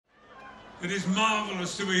It is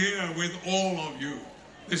marvelous to be here with all of you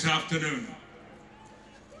this afternoon.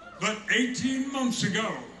 But 18 months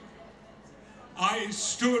ago, I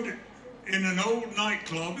stood in an old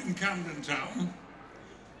nightclub in Camden Town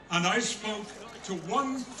and I spoke to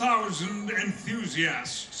 1,000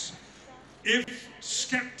 enthusiasts, if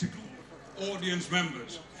skeptical audience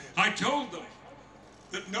members. I told them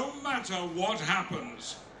that no matter what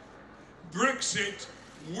happens, Brexit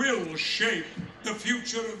will shape the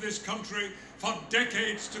future of this country for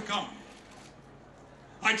decades to come.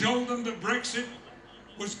 I told them that Brexit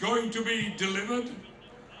was going to be delivered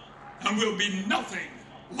and will be nothing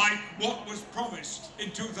like what was promised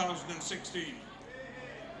in 2016.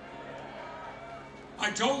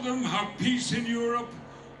 I told them how peace in Europe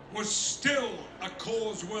was still a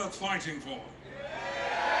cause worth fighting for.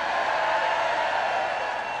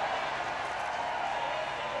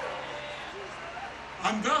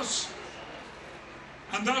 And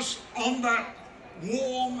thus, on that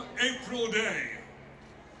warm April day,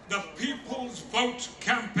 the People's Vote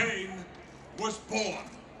campaign was born.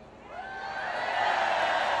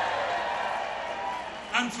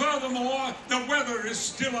 And furthermore, the weather is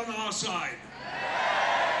still on our side.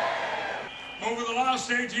 Over the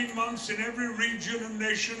last 18 months, in every region and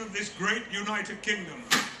nation of this great United Kingdom,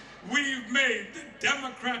 we've made the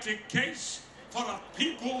democratic case for a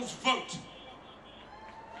people's vote.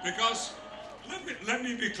 Because, let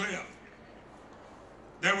me be clear,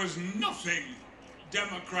 there was nothing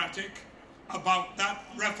democratic about that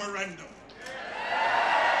referendum.